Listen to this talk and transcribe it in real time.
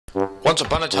Once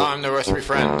upon a time, there were three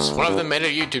friends. One of them made a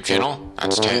YouTube channel.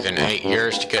 That's taken 8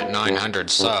 years to get 900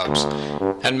 subs.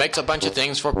 And makes a bunch of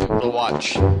things for people to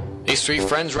watch. These three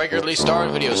friends regularly star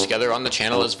in videos together on the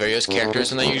channel as various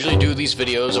characters, and they usually do these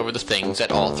videos over the things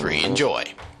that all three enjoy.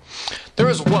 There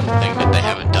is one thing that they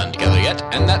haven't done together yet,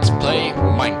 and that's play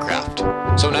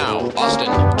Minecraft. So now, Austin,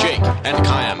 Jake, and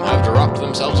Kayam have dropped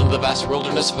themselves into the vast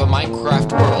wilderness of a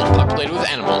Minecraft world populated with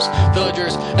animals,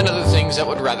 villagers, and other things that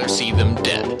would rather see them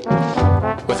dead.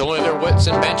 With only their wits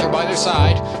and banter by their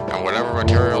side, and whatever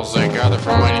materials they gather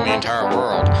from mining the entire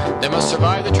world, they must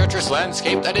survive the treacherous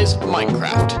landscape that is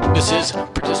Minecraft. This is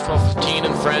Prentice1215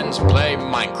 and Friends Play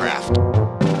Minecraft.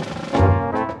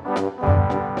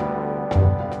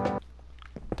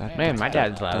 Man, my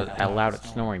dad's loud at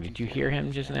snoring. Did you hear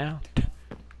him just now?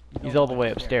 He's all the way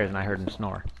upstairs and I heard him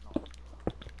snore.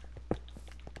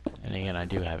 And again, I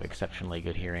do have exceptionally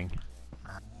good hearing.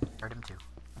 Heard him too.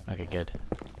 Okay, good.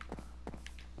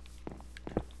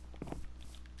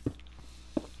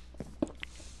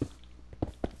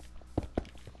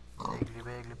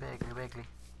 Biggly.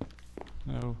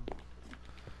 No.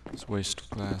 It's waste of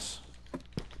glass.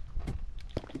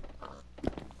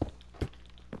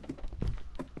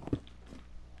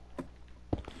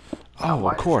 Oh,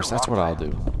 of course, that's what I'll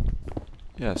do.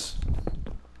 Yes.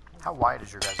 How wide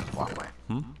is your guys' walkway?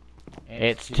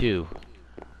 It's 2.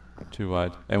 Too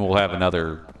wide. And we'll have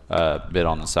another bit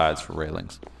on the sides for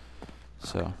railings.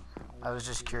 So. I was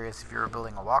just curious if you were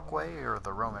building a walkway or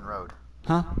the Roman road.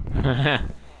 Huh?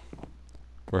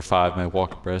 Where 5 may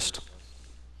walk abreast.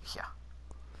 Yeah.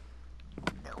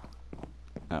 No.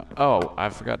 No. Oh, I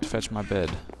forgot to fetch my bed.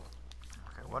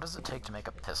 Okay, what does it take to make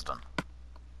a piston?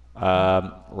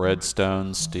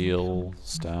 Redstone, steel,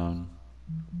 stone.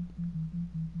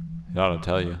 It ought to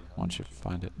tell you once you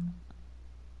find it.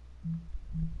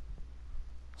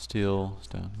 Steel,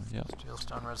 stone, yeah. Steel,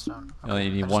 stone, redstone. You only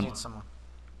need I just one. need some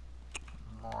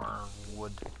more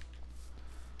wood.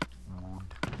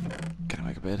 Can I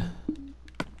make a bed?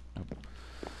 Nope.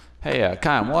 Hey,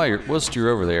 Kyle, whilst you're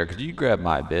over there, could you grab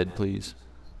my bed, please?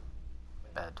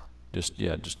 Bed.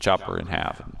 Just chop her in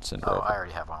half and send her Oh, over. I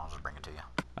already have one. I'll just bring it to you.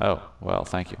 Oh, well,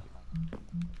 thank you.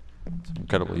 It's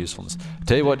incredible usefulness.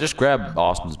 Tell you what, just grab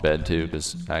Austin's bed too,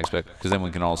 because then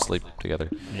we can all sleep together.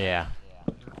 Yeah.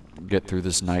 Get through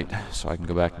this night, so I can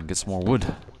go back and get some more wood.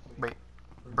 Wait,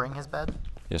 bring his bed?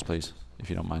 Yes, please,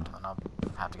 if you don't mind. And I'll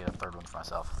have to get a third one for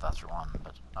myself if that's your one,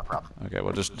 but no problem. Okay,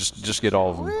 well, just get all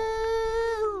of them.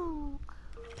 Woo!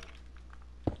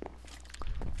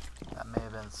 That may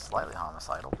have been slightly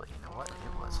homicidal, but you know what?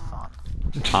 It was fun.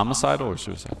 Homicidal or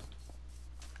suicide?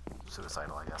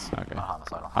 Suicidal, I guess. Okay. Not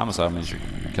homicidal. Homicide means you're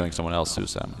killing someone else.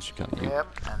 Suicide means you're killing you. Yep,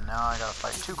 and now I gotta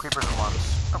fight 2 creepers at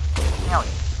once. Oh, yowie.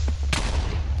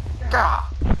 Gah!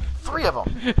 3 of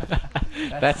them!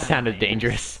 That sounded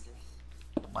dangerous.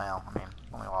 Well, I mean,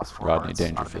 only lost 4 Rodney hearts. Not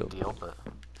a Dangerfield. big deal, but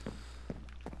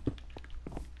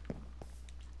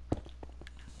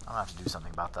I'm gonna have to do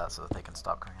something about that so that they can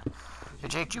stop coming in. Hey,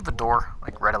 Jake, do you have a door,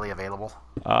 like, readily available?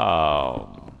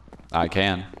 Oh, I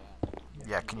can.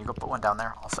 Yeah, can you go put one down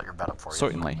there? I'll set your bed up for you.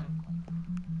 Certainly.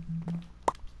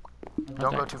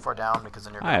 Don't go too far down because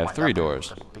then you're I gonna have wind 3 up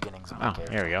doors. at the beginnings of my Oh, cave.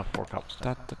 here we go. 4 cups.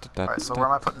 Alright, so where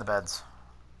am I putting the beds?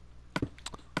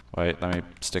 Wait, let me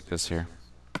stick this here.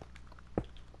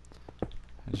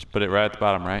 Just put it right at the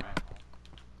bottom, right?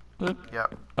 Boop.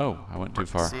 Yep. Oh, I went too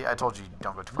far. See, I told you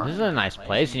don't go too far. This is a nice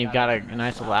place, and you've got a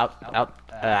nice little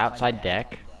outside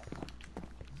deck.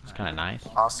 It's kind of nice.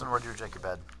 Austin, where'd you reject your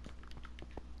bed?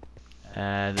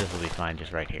 This will be fine,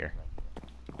 just right here.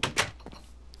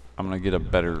 I'm gonna get a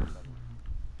better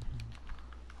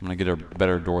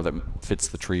door that fits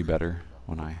the tree better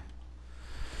when I.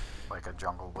 Like a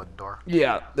jungle wood door?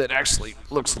 Yeah, that actually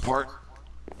looks the part.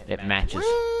 It matches.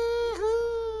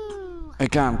 Hey,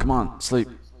 come on, sleep.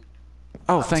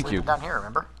 Oh, thank you. Sleeping down here,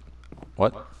 remember?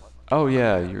 What? Oh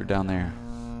yeah, you're down there.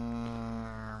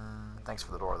 Thanks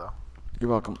for the door, though. You're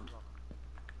welcome.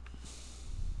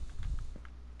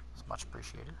 It's much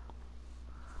appreciated.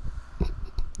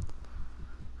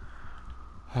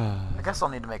 I guess I'll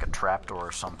need to make a trapdoor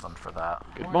or something for that.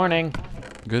 Good morning.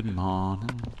 Good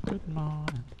morning. Good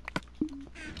morning.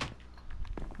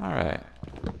 All right.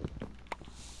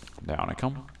 Down I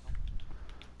come.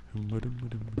 How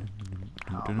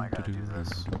am I gonna do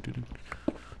this?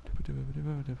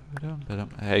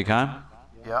 Hey, Con?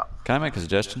 Yeah. Can I make a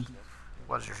suggestion?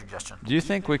 What is your suggestion? Do you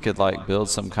think we could like build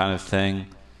some kind of thing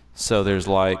so there's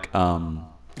like So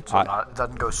it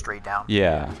doesn't go straight down?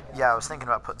 yeah. Yeah, I was thinking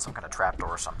about putting some kind of trapdoor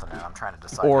or something in. I'm trying to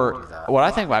decide how to do Or that. what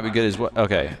I think might be good is what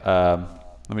okay,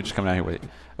 let me just come down here with you.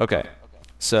 Okay.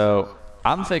 So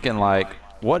I'm thinking like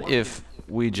what if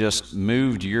we just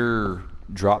moved your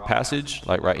drop passage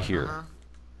like right here.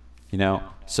 You know,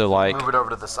 so like Move it over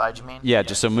to the side, you mean? yeah,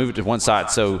 just so move it to one side.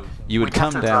 So you would We'd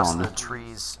have come to address down. the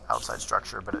trees outside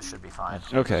structure, but it should be fine.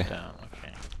 Okay.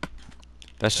 Okay.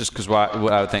 That's just because what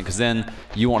I would think, because then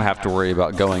you won't have to worry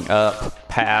about going up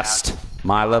past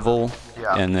my level,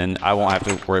 Yeah. and then I won't have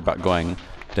to worry about going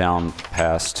down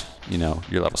past, you know,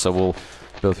 your level. So we'll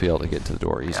both be able to get to the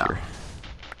door easier.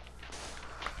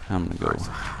 I'm gonna go.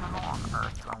 How on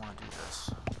earth do I want to do this?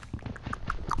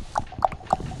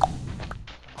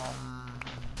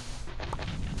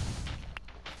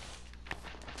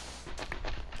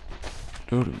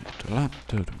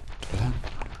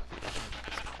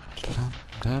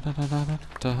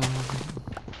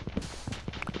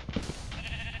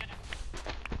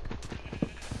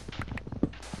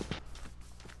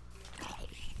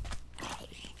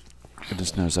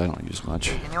 Goodness knows I don't use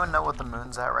much. Anyone know what the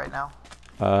moon's at right now?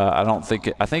 I don't think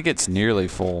it. I think it's nearly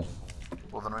full.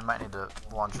 Well, then we might need to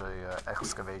launch a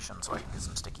excavation so I can get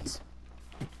some stickies.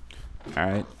 All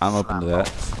right, I'm open to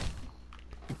that.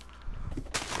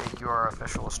 Jake, you are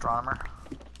official astronomer.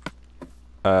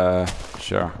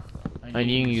 Sure. And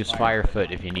you can use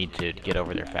Firefoot if you need to get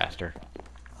over there faster.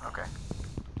 Okay.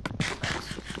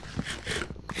 Thanks.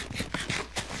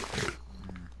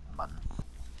 Button.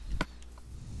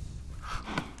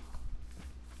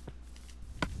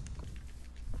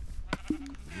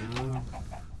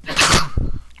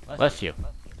 Bless you.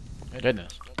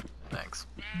 Goodness. Thanks.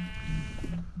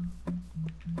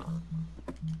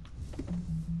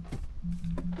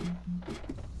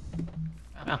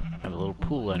 Oh, I have a little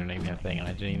pool underneath that thing, and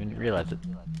I didn't even realize it.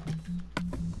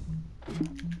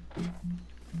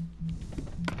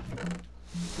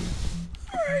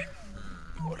 Alright.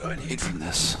 What do I need from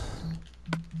this?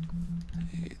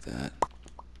 I need that.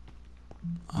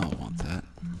 I want that.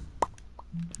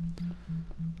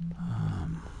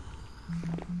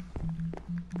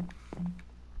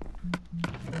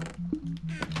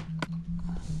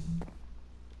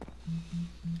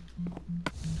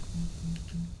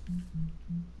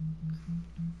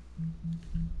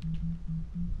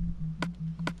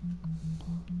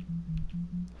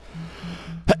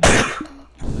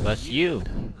 Bless you.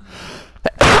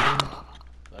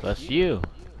 Bless you.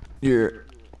 You're,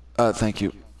 thank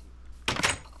you.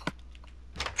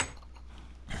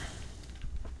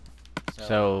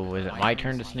 So, is it my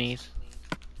turn to sneeze?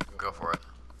 Go for it.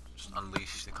 Just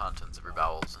unleash the contents of your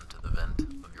bowels into the vent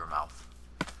of your mouth.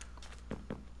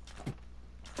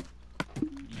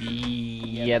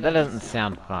 Yeah, that doesn't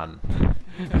sound fun.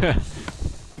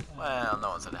 Well, no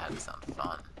one said it had to sound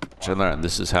fun. I learned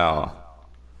this is how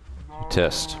you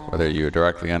test whether you're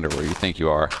directly under where you think you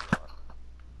are.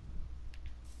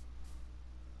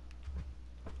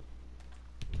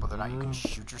 Whether or not you can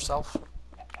shoot yourself?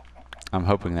 I'm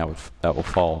hoping that will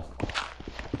fall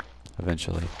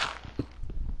eventually.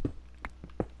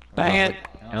 Dang it!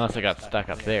 Unless I got stuck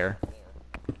up there.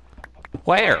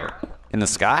 Where? In the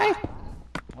sky?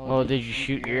 Well, did you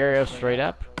shoot your arrow straight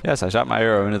up? Yes, I shot my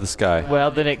arrow into the sky.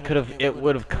 Well, then it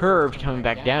would have curved coming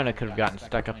back down. It could have gotten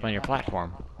stuck up on your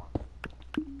platform.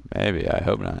 Maybe, I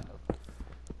hope not.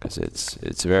 Because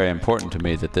it's very important to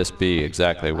me that this be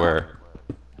exactly where.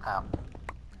 Ow.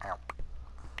 Ow.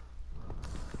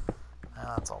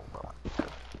 That's all well.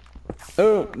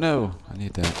 Oh, no, I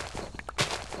need that.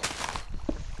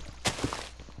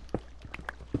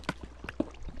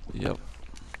 Yep.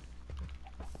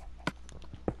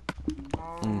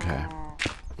 Okay.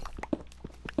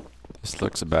 This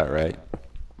looks about right.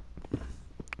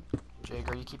 Jake,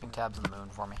 are you keeping tabs on the moon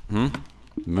for me?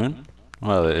 Moon?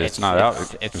 Well, it's not out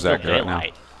It's exactly still right now.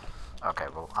 daylight. Okay,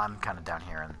 well, I'm kind of down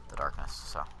here in the darkness,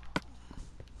 so.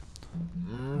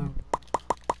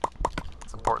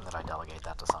 It's important that I delegate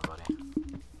that to somebody.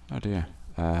 Oh dear.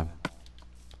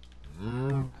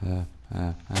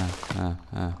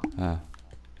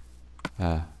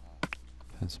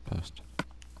 That's post.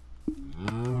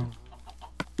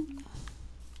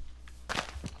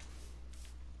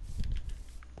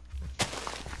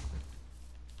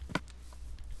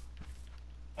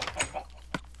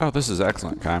 Oh, this is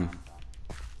excellent, Kyle.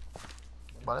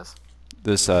 What is?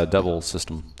 This double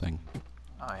system thing.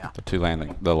 Oh, yeah. The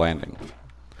landing.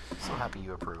 So happy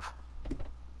you approve.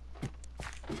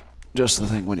 Just the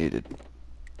thing we needed.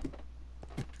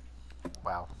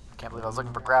 Wow. I can't believe I was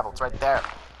looking for gravel. It's right there.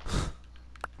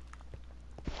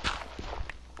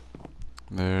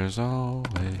 There's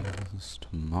always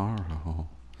tomorrow.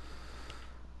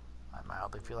 I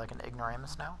mildly feel like an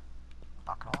ignoramus now.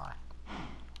 Not gonna lie.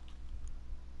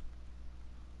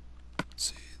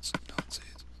 Seeds, not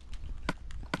seeds.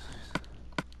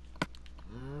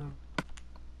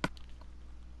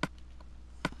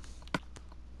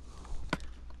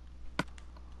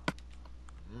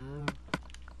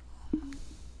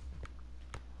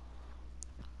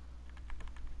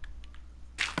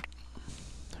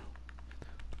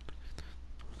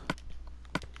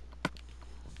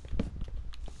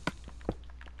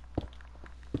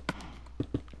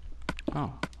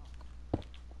 Oh.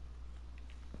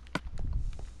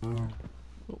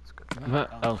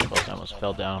 That was close. I almost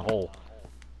fell down a hole.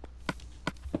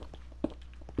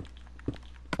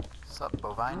 What's up,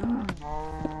 bovine?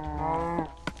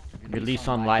 Your lease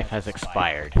on life has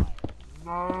expired.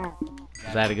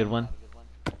 Is that a good one?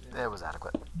 It was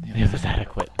adequate. It was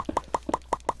adequate.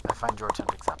 I find your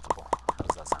attempt acceptable. How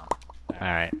does that sound?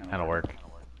 Alright, that'll work.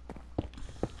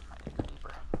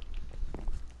 Deeper.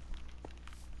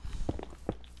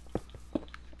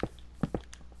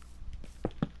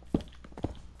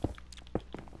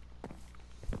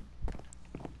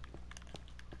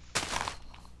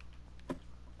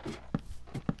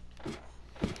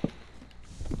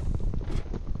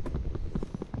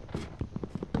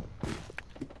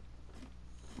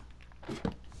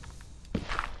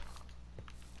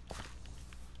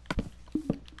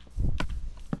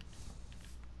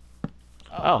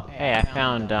 Oh, hey,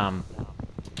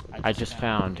 I just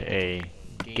found a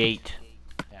gate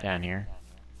down here.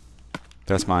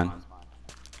 That's mine.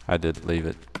 I did leave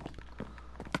it.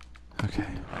 Okay.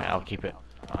 Alright, I'll keep it.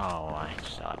 Oh, I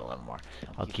saw it a little more.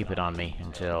 I'll keep it on me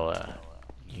until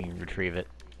you can retrieve it.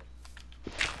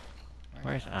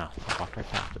 Where's? Oh, I walked right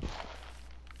past it.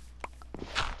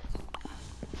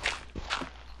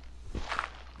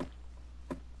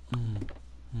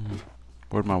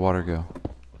 Where'd my water go?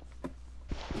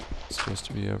 It's supposed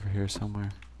to be over here somewhere.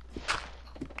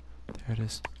 There it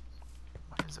is.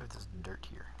 Why is there this dirt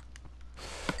here?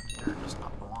 Dirt does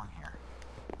not belong here.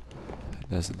 It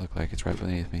doesn't look like it's right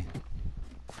beneath me.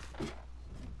 I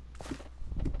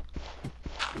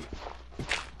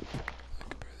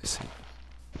can barely see.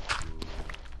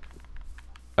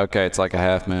 Okay, it's like a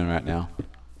half moon right now.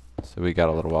 So we got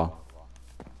a little while.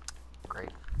 Great.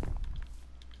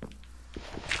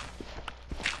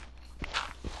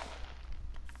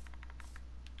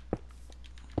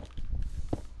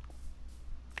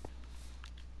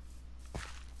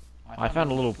 I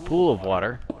found a little pool of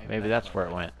water. Maybe that's where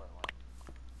it went.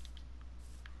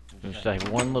 There's like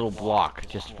one little block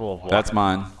just full of water. That's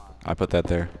mine. I put that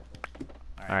there.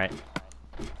 Alright.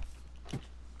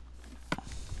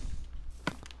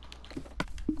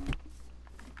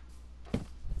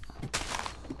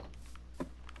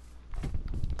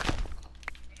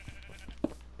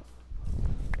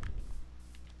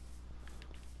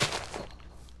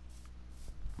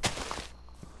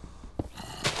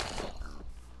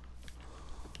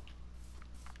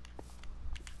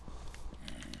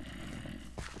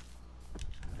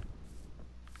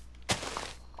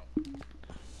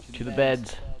 To the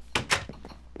beds.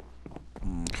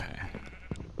 Okay.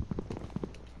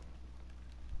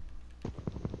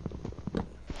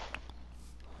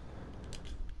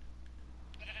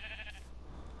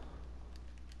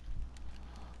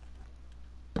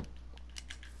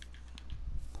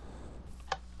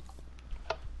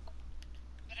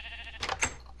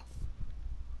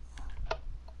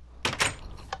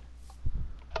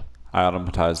 I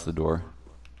automatized the door.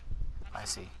 I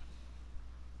see.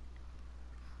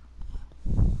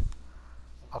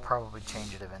 I'll probably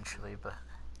change it eventually, but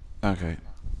Okay.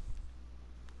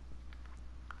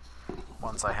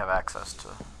 once I have access to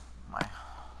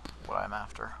what I'm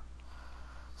after.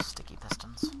 Sticky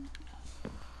pistons.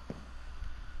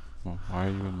 Well, why are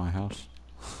you in my house?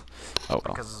 Oh, well.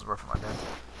 Because this is where for my bed.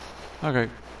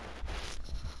 Okay.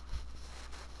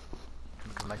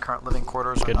 Because my current living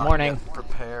quarters are Good not morning. yet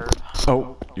prepared.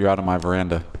 Oh, you're out of my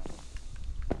veranda.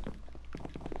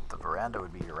 The veranda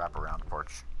would be your wraparound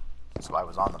porch. So I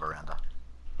was on the veranda.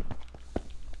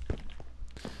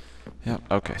 Yep,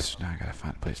 okay, so now I gotta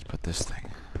find a place to put this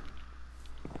thing.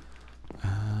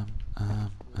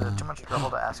 Is it too much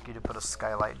trouble to ask you to put a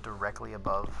skylight directly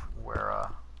above where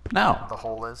No, the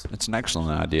hole is? it's an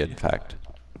excellent idea, in fact.